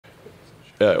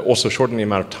also shorten the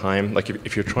amount of time. Like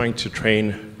if you're trying to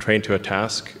train to a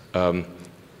task,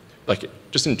 like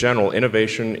just in general,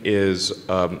 innovation is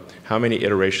how many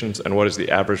iterations and what is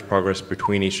the average progress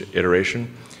between each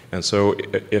iteration. And so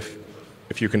if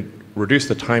you can reduce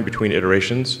the time between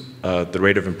iterations, the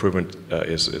rate of improvement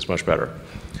is much better.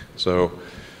 So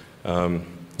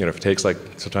if it takes like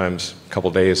sometimes a couple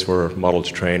days for a model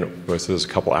to train versus a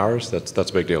couple hours, that's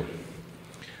a big deal.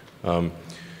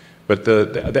 But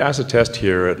the acid test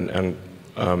here, and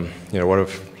what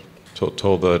I've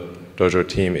told the Dojo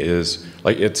team is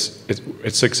like it's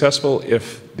successful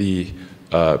if the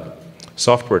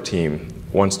software team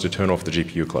wants to turn off the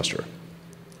GPU cluster.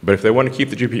 But if they want to keep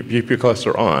the GPU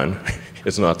cluster on,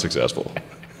 it's not successful.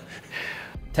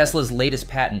 Tesla's latest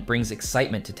patent brings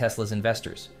excitement to Tesla's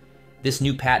investors. This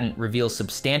new patent reveals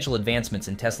substantial advancements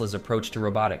in Tesla's approach to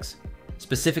robotics,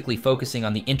 specifically focusing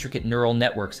on the intricate neural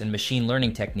networks and machine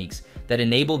learning techniques that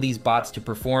enable these bots to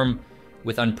perform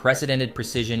with unprecedented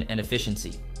precision and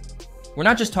efficiency. We're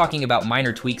not just talking about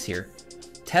minor tweaks here.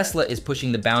 Tesla is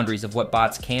pushing the boundaries of what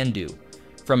bots can do,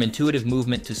 from intuitive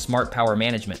movement to smart power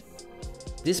management.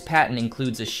 This patent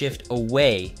includes a shift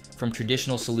away from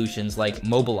traditional solutions like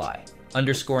Mobileye,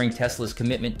 underscoring Tesla's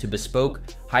commitment to bespoke,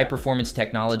 high-performance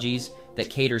technologies that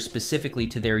cater specifically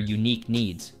to their unique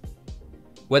needs.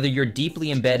 Whether you're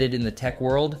deeply embedded in the tech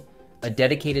world, a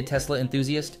dedicated Tesla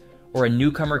enthusiast, or a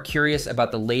newcomer curious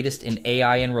about the latest in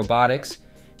AI and robotics,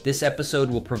 this episode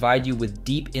will provide you with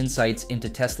deep insights into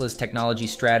Tesla's technology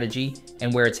strategy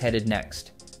and where it's headed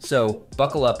next. So,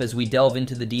 buckle up as we delve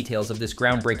into the details of this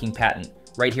groundbreaking patent,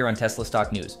 right here on Tesla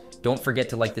Stock News. Don't forget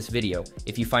to like this video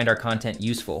if you find our content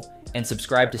useful, and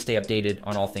subscribe to stay updated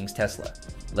on all things Tesla.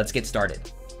 Let's get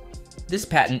started. This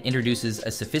patent introduces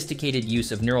a sophisticated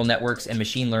use of neural networks and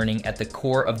machine learning at the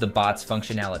core of the bot's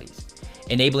functionalities,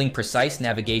 enabling precise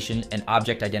navigation and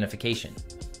object identification.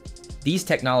 These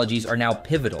technologies are now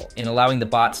pivotal in allowing the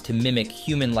bots to mimic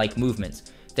human-like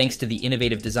movements, thanks to the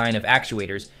innovative design of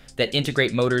actuators that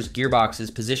integrate motors,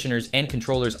 gearboxes, positioners, and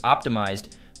controllers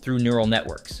optimized through neural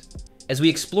networks. As we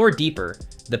explore deeper,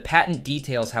 the patent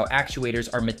details how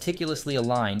actuators are meticulously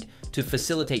aligned to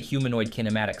facilitate humanoid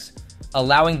kinematics,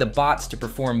 allowing the bots to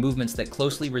perform movements that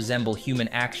closely resemble human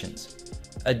actions.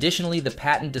 Additionally, the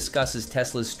patent discusses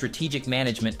Tesla's strategic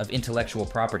management of intellectual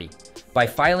property. By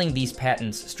filing these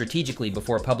patents strategically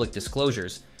before public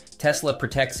disclosures, Tesla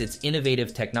protects its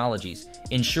innovative technologies,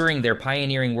 ensuring their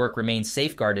pioneering work remains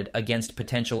safeguarded against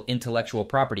potential intellectual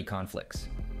property conflicts.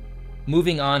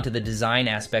 Moving on to the design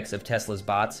aspects of Tesla's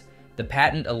bots, the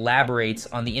patent elaborates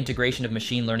on the integration of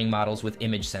machine learning models with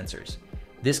image sensors.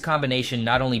 This combination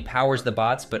not only powers the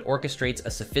bots, but orchestrates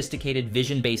a sophisticated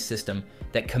vision-based system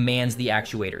that commands the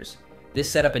actuators. This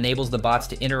setup enables the bots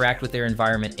to interact with their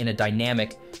environment in a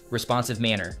dynamic, responsive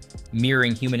manner,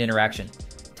 mirroring human interaction.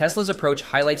 Tesla's approach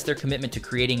highlights their commitment to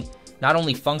creating not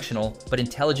only functional, but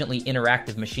intelligently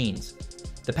interactive machines.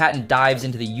 The patent dives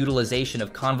into the utilization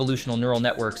of convolutional neural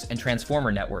networks and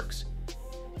transformer networks.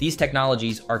 These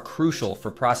technologies are crucial for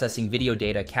processing video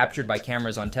data captured by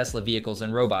cameras on Tesla vehicles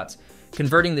and robots,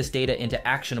 converting this data into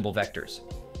actionable vectors.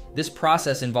 This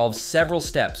process involves several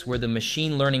steps where the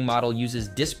machine learning model uses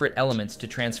disparate elements to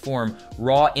transform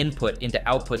raw input into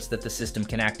outputs that the system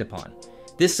can act upon.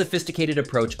 This sophisticated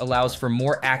approach allows for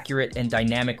more accurate and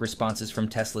dynamic responses from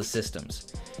Tesla's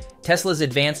systems. Tesla's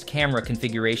advanced camera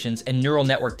configurations and neural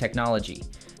network technology.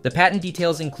 The patent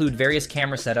details include various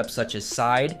camera setups such as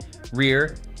side,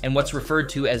 rear, and what's referred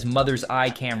to as mother's eye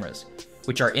cameras,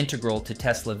 which are integral to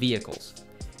Tesla vehicles.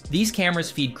 These cameras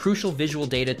feed crucial visual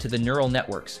data to the neural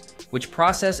networks, which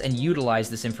process and utilize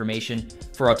this information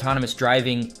for autonomous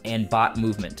driving and bot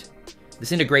movement.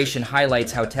 This integration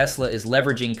highlights how Tesla is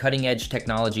leveraging cutting-edge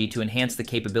technology to enhance the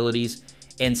capabilities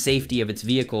and safety of its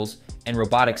vehicles and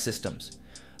robotic systems.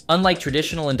 Unlike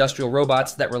traditional industrial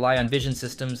robots that rely on vision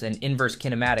systems and inverse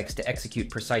kinematics to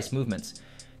execute precise movements,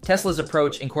 Tesla's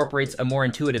approach incorporates a more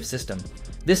intuitive system.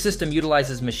 This system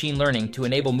utilizes machine learning to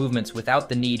enable movements without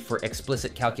the need for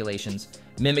explicit calculations,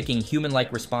 mimicking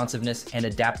human-like responsiveness and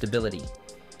adaptability.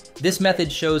 This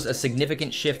method shows a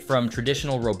significant shift from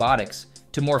traditional robotics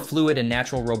to more fluid and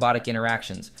natural robotic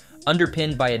interactions,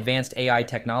 underpinned by advanced AI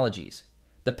technologies.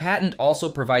 The patent also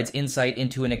provides insight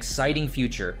into an exciting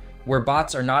future where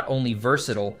bots are not only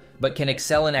versatile, but can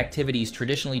excel in activities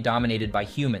traditionally dominated by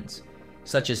humans,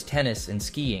 such as tennis and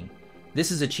skiing.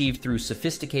 This is achieved through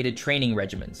sophisticated training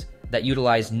regimens that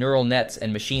utilize neural nets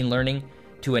and machine learning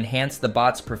to enhance the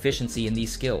bot's proficiency in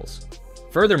these skills.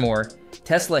 Furthermore,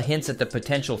 Tesla hints at the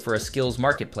potential for a skills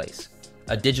marketplace.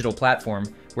 a digital platform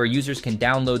where users can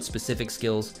download specific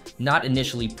skills not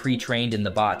initially pre-trained in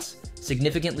the bots,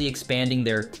 significantly expanding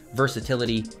their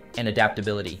versatility and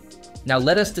adaptability. Now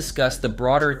let us discuss the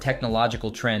broader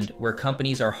technological trend where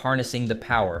companies are harnessing the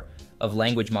power of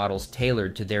language models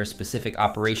tailored to their specific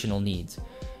operational needs.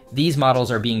 These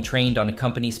models are being trained on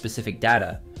company-specific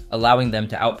data, allowing them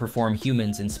to outperform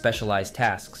humans in specialized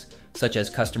tasks, such as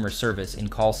customer service in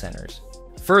call centers.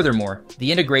 Furthermore,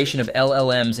 the integration of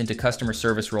LLMs into customer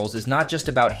service roles is not just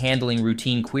about handling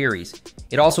routine queries.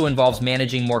 It also involves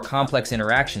managing more complex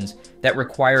interactions that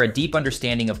require a deep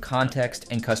understanding of context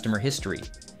and customer history.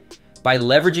 By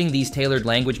leveraging these tailored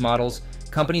language models,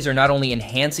 companies are not only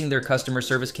enhancing their customer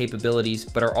service capabilities,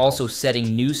 but are also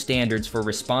setting new standards for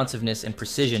responsiveness and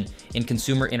precision in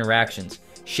consumer interactions,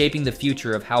 shaping the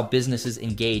future of how businesses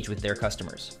engage with their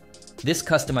customers. This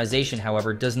customization,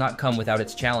 however, does not come without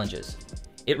its challenges.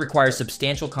 It requires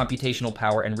substantial computational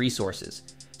power and resources,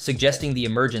 suggesting the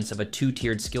emergence of a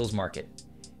two-tiered skills market.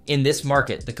 In this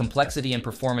market, the complexity and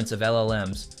performance of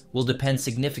LLMs will depend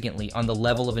significantly on the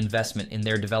level of investment in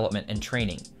their development and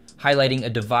training, highlighting a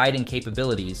divide in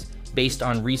capabilities based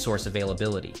on resource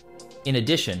availability. In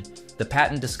addition, the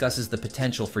patent discusses the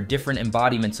potential for different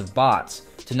embodiments of bots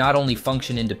to not only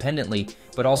function independently,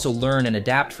 but also learn and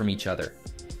adapt from each other.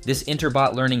 This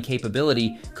interbot learning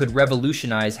capability could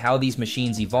revolutionize how these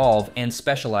machines evolve and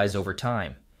specialize over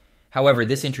time. However,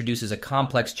 this introduces a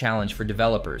complex challenge for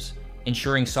developers,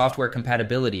 ensuring software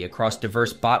compatibility across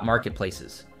diverse bot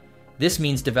marketplaces. This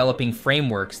means developing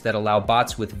frameworks that allow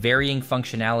bots with varying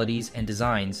functionalities and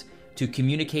designs to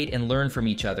communicate and learn from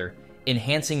each other,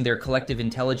 enhancing their collective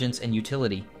intelligence and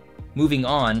utility. Moving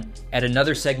on, at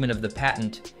another segment of the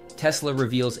patent, Tesla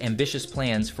reveals ambitious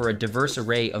plans for a diverse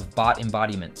array of bot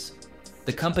embodiments.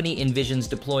 The company envisions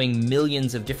deploying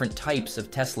millions of different types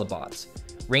of Tesla bots,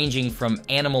 ranging from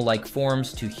animal-like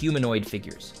forms to humanoid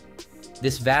figures.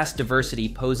 This vast diversity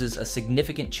poses a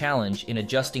significant challenge in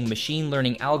adjusting machine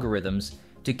learning algorithms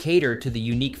to cater to the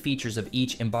unique features of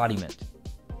each embodiment.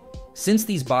 Since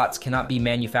these bots cannot be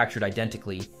manufactured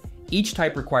identically, each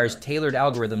type requires tailored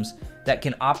algorithms that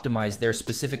can optimize their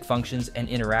specific functions and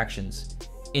interactions,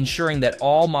 ensuring that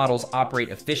all models operate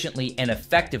efficiently and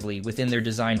effectively within their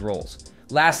designed roles.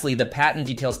 Lastly, the patent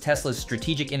details Tesla's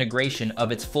strategic integration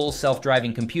of its full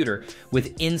self-driving computer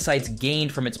with insights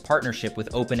gained from its partnership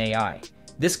with OpenAI.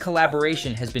 This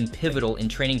collaboration has been pivotal in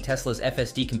training Tesla's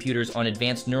FSD computers on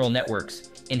advanced neural networks,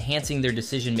 enhancing their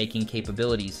decision-making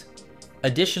capabilities.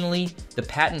 Additionally, the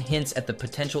patent hints at the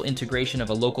potential integration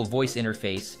of a local voice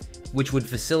interface, which would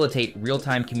facilitate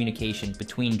real-time communication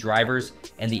between drivers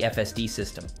and the FSD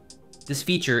system. This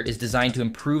feature is designed to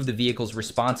improve the vehicle's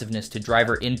responsiveness to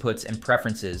driver inputs and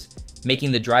preferences,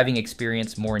 making the driving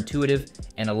experience more intuitive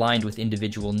and aligned with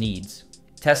individual needs.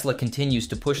 Tesla continues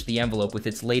to push the envelope with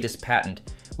its latest patent,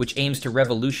 which aims to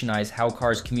revolutionize how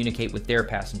cars communicate with their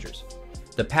passengers.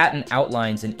 The patent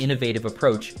outlines an innovative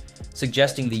approach,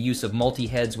 suggesting the use of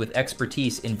multi-heads with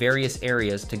expertise in various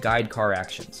areas to guide car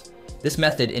actions. This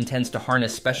method intends to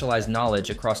harness specialized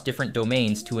knowledge across different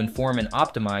domains to inform and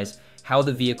optimize how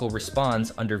the vehicle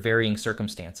responds under varying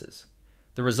circumstances.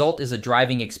 The result is a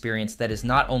driving experience that is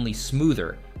not only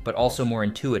smoother, but also more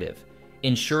intuitive,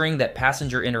 ensuring that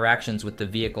passenger interactions with the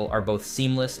vehicle are both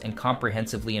seamless and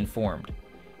comprehensively informed.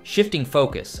 Shifting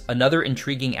focus, another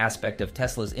intriguing aspect of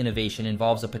Tesla's innovation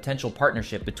involves a potential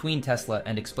partnership between Tesla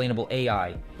and Explainable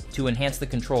AI to enhance the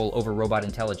control over robot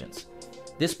intelligence.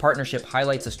 This partnership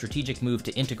highlights a strategic move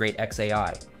to integrate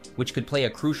xAI, which could play a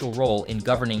crucial role in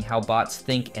governing how bots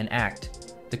think and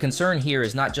act. The concern here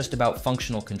is not just about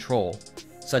functional control,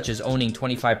 such as owning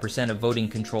 25% of voting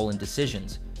control in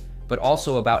decisions, but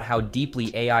also about how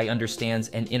deeply AI understands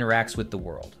and interacts with the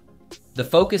world. The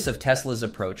focus of Tesla's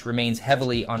approach remains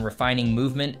heavily on refining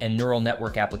movement and neural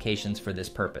network applications for this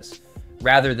purpose,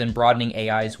 rather than broadening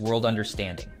AI's world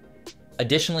understanding.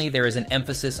 Additionally, there is an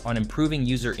emphasis on improving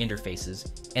user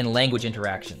interfaces and language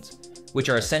interactions, which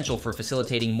are essential for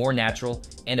facilitating more natural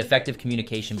and effective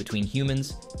communication between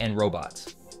humans and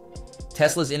robots.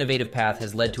 Tesla's innovative path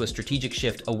has led to a strategic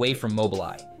shift away from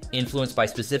Mobileye, influenced by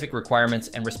specific requirements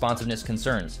and responsiveness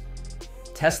concerns.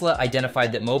 Tesla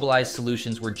identified that Mobileye's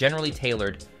solutions were generally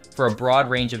tailored for a broad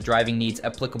range of driving needs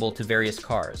applicable to various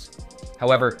cars.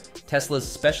 However, Tesla's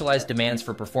specialized demands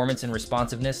for performance and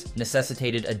responsiveness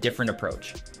necessitated a different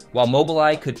approach. While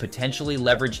Mobileye could potentially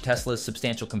leverage Tesla's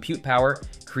substantial compute power,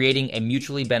 creating a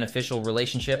mutually beneficial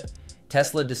relationship,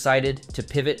 Tesla decided to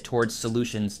pivot towards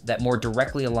solutions that more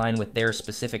directly align with their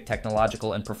specific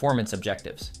technological and performance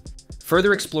objectives.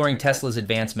 Further exploring Tesla's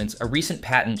advancements, a recent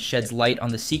patent sheds light on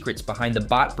the secrets behind the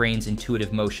bot brain's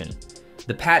intuitive motion.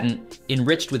 The patent,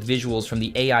 enriched with visuals from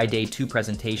the AI Day 2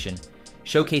 presentation,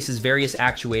 showcases various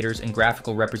actuators and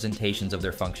graphical representations of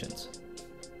their functions.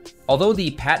 Although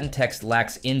the patent text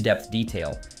lacks in-depth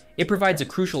detail, it provides a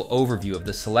crucial overview of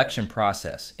the selection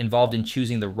process involved in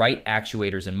choosing the right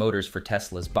actuators and motors for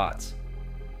Tesla's bots.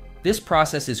 This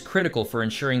process is critical for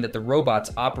ensuring that the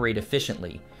robots operate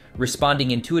efficiently,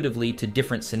 responding intuitively to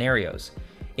different scenarios.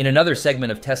 In another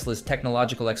segment of Tesla's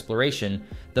technological exploration,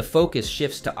 the focus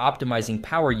shifts to optimizing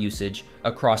power usage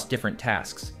across different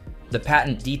tasks. The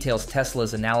patent details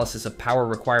Tesla's analysis of power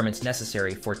requirements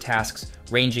necessary for tasks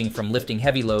ranging from lifting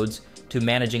heavy loads to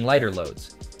managing lighter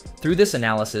loads. Through this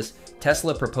analysis,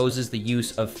 Tesla proposes the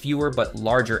use of fewer but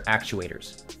larger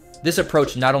actuators. This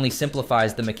approach not only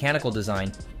simplifies the mechanical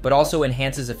design, but also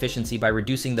enhances efficiency by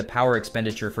reducing the power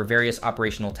expenditure for various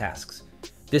operational tasks.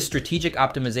 This strategic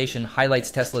optimization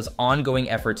highlights Tesla's ongoing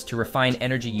efforts to refine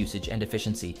energy usage and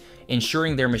efficiency,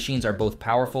 ensuring their machines are both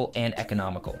powerful and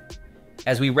economical.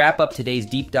 As we wrap up today's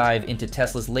deep dive into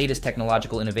Tesla's latest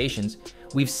technological innovations,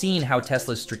 we've seen how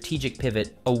Tesla's strategic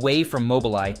pivot away from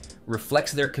Mobileye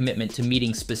reflects their commitment to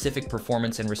meeting specific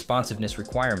performance and responsiveness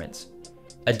requirements.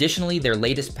 Additionally, their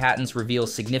latest patents reveal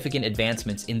significant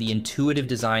advancements in the intuitive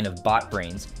design of bot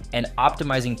brains and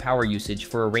optimizing power usage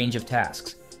for a range of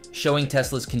tasks, showing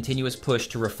Tesla's continuous push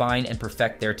to refine and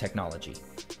perfect their technology.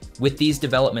 With these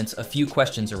developments, a few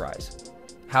questions arise.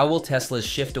 How will Tesla's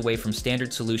shift away from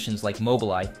standard solutions like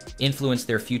Mobileye influence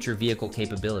their future vehicle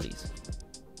capabilities?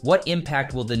 What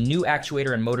impact will the new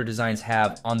actuator and motor designs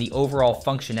have on the overall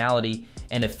functionality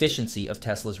and efficiency of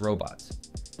Tesla's robots?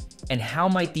 And how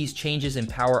might these changes in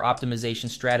power optimization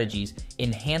strategies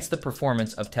enhance the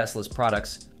performance of Tesla's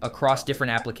products across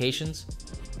different applications?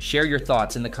 Share your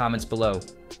thoughts in the comments below.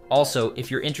 Also, if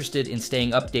you're interested in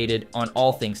staying updated on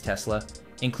all things Tesla,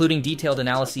 including detailed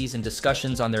analyses and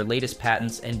discussions on their latest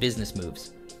patents and business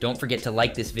moves, don't forget to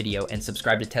like this video and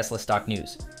subscribe to Tesla Stock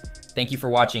News. Thank you for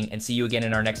watching, and see you again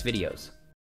in our next videos.